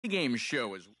Game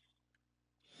show is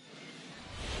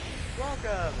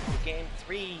welcome to Game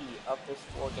 3 of this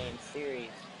 4-game series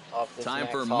of this time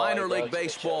for next minor holiday league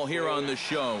baseball here on the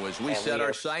show as we And set we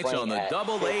our are sights on the playing at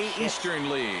Double-A Chip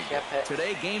Eastern League.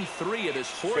 Today, Game 3 of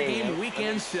this 4-game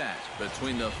weekend set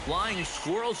between the Flying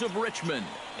Squirrels of Richmond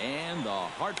and the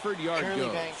Hartford Yard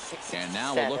Goats. And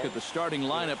now we'll look at the starting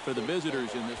lineup for the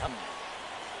visitors in this one.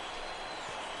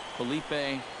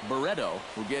 Felipe Barreto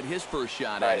will get his first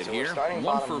shot at it here.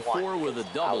 1 for 4 with a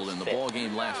double in the ball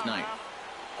game last night.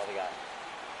 We got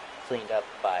cleaned up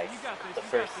by the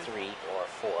first 3 or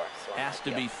 4. So has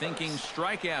to be thinking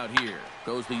strikeout here.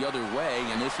 Goes the other way,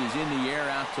 and this is in the air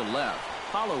out to left.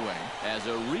 Holloway has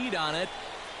a read on it,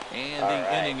 and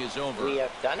the inning is over. We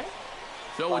have done it.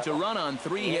 So it's a run on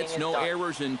 3 hits, no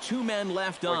errors, and 2 men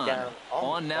left on.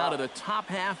 On now to the top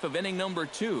half of inning number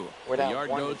 2. The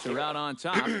Yard Goats are out on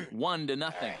top,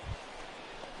 1-0.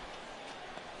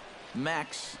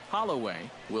 Max Holloway.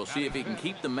 We'll see if he can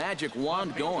keep the magic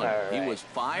wand going. He was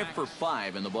 5 for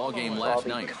 5 in the ball game last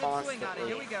night.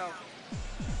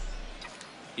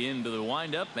 Into the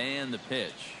windup and the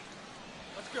pitch.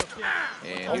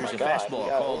 And here's a fastball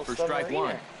called for strike 1.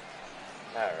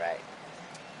 All right.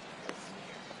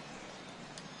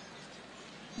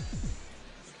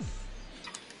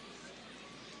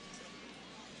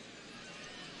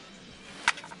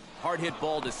 Hard hit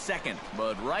ball to second,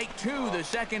 but right to the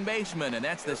second baseman, and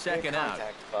that's the second out.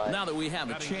 Now that we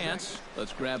have a chance,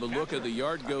 let's grab a look at the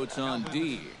Yard Goats on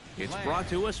D. It's brought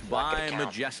to us by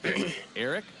Majestic.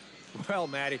 Eric? Well,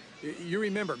 Matty, you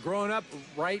remember, growing up,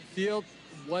 right field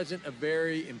wasn't a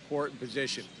very important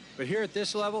position. But here at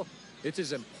this level, it's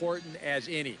as important as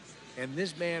any. And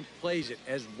this man plays it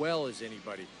as well as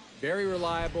anybody. Very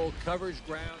reliable, covers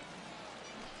ground.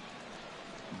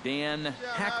 Dan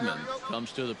Hackman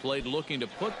comes to the plate looking to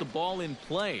put the ball in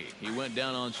play. He went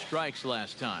down on strikes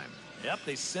last time. Yep,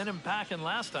 they sent him packing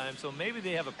last time, so maybe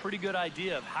they have a pretty good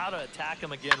idea of how to attack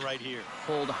him again right here.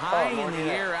 Pulled high in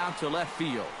the air out to left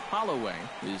field. Holloway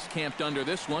is camped under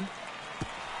this one.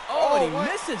 Oh, and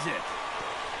he misses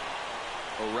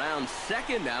it. Around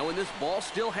second now, and this ball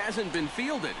still hasn't been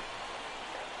fielded.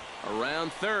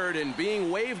 Around third and being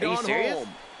waved on home.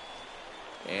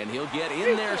 And he'll get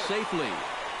in there safely.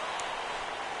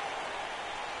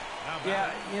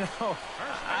 Yeah, you know,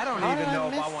 I don't even know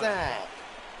if I want that.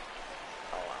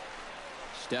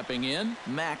 Stepping in,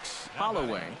 Max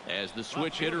Holloway, as the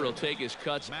switch hitter will take his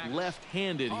cuts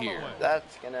left-handed here.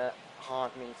 That's going to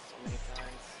haunt me so many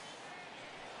times.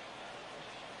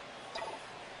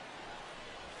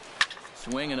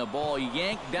 Swinging a ball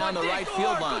yanked down the right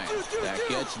field line. That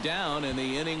gets down, and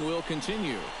the inning will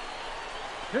continue.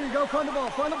 Here you go, front of the ball,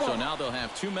 front of the ball. So now they'll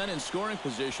have 2 men in scoring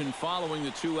position following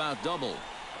the 2-out double.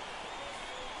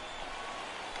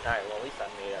 All right, well, at least I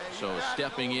made it. So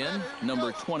stepping in,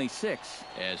 number 26,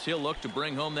 as he'll look to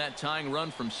bring home that tying run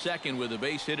from second with a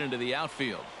base hit into the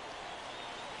outfield.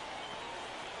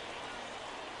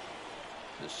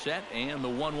 The set and the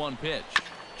 1-1 pitch.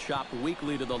 Chopped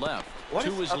weakly to the left.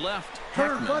 To his left,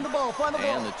 Hackman.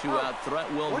 And the 2-out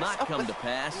threat will not come to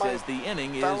pass as the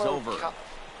inning is over.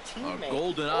 A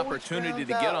golden opportunity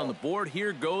to get on the board.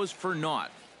 Here goes for naught.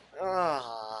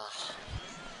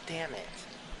 Damn it.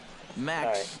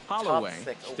 Max Holloway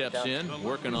steps in,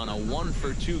 working on a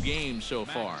 1-for-2 game so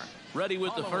far. Ready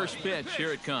with the first pitch.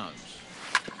 Here it comes.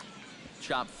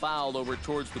 Chop fouled over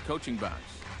towards the coaching box.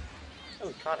 Oh,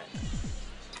 we caught it.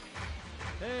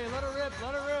 Hey, let her rip,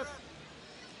 let her rip.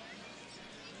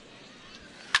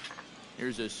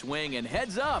 Here's a swing and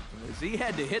heads up as he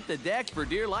had to hit the deck for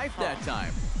dear life that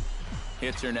time.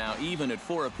 Hits are now even at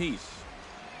 4 apiece.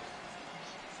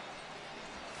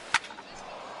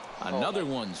 Another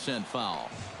one sent foul.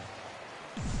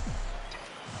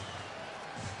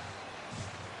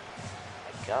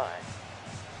 My God.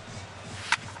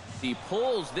 He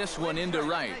pulls this one into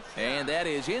right, and that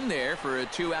is in there for a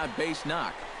 2-out base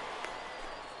knock.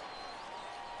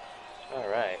 All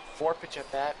right, 4-pitch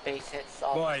at bat, base hits,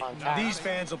 all Boy, contact. these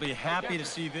fans will be happy to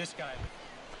see this guy.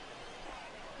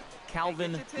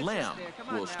 Calvin Lamb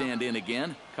will stand in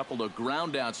again. Couple of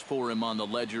groundouts for him on the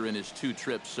ledger in his 2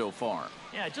 trips so far.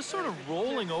 Yeah, just sort of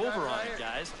rolling over on it,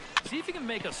 guys. See if you can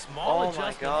make a small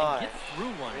adjustment and get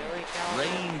through one.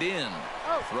 Reined in.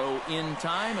 Throw in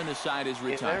time, and the side is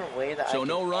retired. So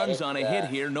no runs on a hit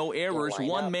here, no errors,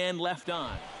 1 man left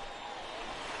on.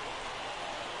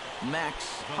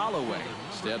 Max Holloway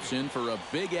steps in for a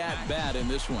big at-bat in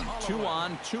this one. 2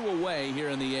 on, 2 away here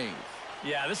in the 8th.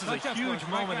 Yeah, this is a huge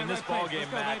moment in this ball game,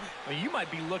 Matt. I mean, you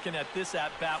might be looking at this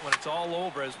at-bat when it's all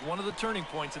over as one of the turning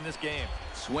points in this game.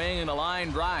 Swing and a line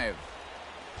drive.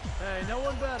 Hey, no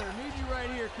one better. Need you right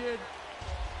here, kid.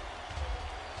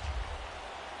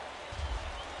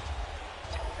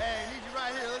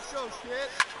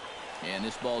 And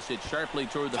this ball's hit sharply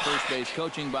toward the first base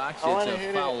coaching box. It's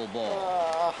a foul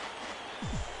ball.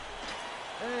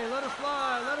 Hey, let it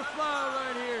fly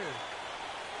right here.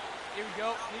 Here we go.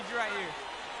 Need you right here.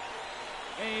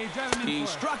 Hey, he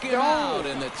struck him out,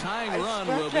 and the tying run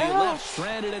will be left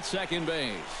stranded at second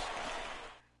base.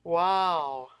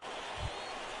 Wow.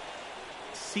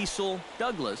 Cecil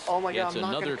Douglas gets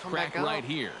another crack right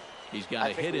here. He's got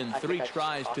a hit in 3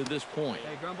 tries to this point.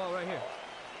 Hey, ground ball right here.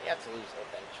 You have to lose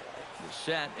eventually. The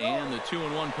set and the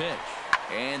 2-1 pitch.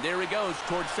 And there he goes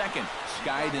towards second.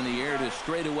 Skied in the air to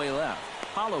straightaway left.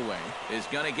 Holloway is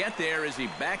going to get there as he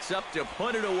backs up to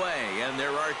put it away. And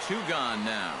there are 2 gone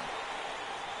now.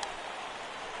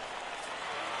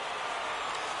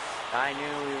 I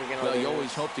knew we were going to Well, you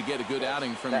always hope to get a good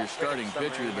outing from your starting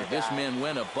pitcher, but this man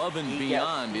went above and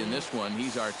beyond in this one.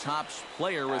 He's our top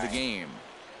player of the game.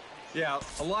 Yeah,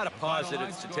 a lot of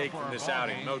positives to take from this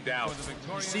outing, no doubt.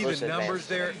 You see the numbers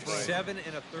there, 7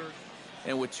 1/3.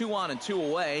 And with 2 on and 2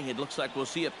 away, it looks like we'll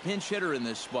see a pinch hitter in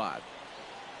this spot.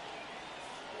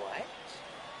 What?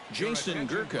 Jason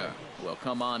Gurka will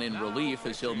come on in relief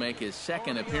as he'll make his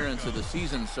 2nd appearance of the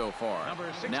season so far.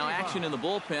 Now action in the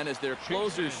bullpen as their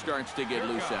closer starts to get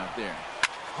loose out there.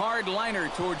 Hard liner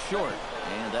toward short,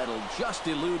 and that'll just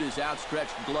elude his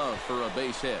outstretched glove for a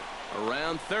base hit.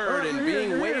 Around third and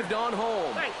being waved on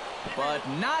home, but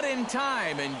not in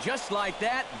time, and just like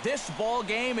that, this ball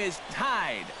game is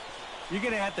tied. You're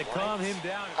going to have to calm him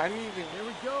down. I need even. Here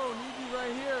we go. Need you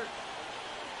right here.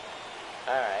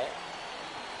 All right.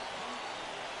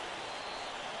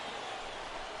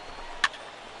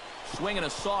 Swinging a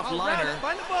soft liner.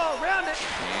 Find the ball, round it.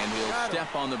 And he'll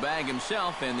step on the bag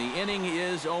himself, and the inning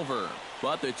is over.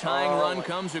 But the tying run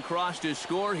comes across to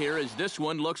score here as this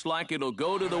one looks like it'll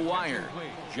go to the wire.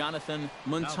 Jonathan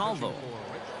Montalvo.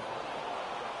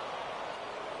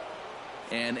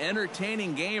 An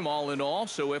entertaining game all in all,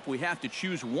 so if we have to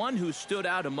choose one who stood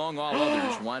out among all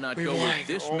others, why not go with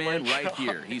this man right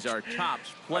here? He's our top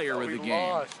player of the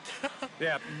game.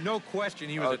 Yeah, no question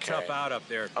he was a tough out up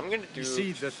there. I'm going to do... You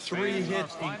see the 3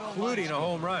 hits, including a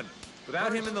home run.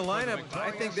 Without him in the lineup,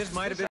 I think this might have been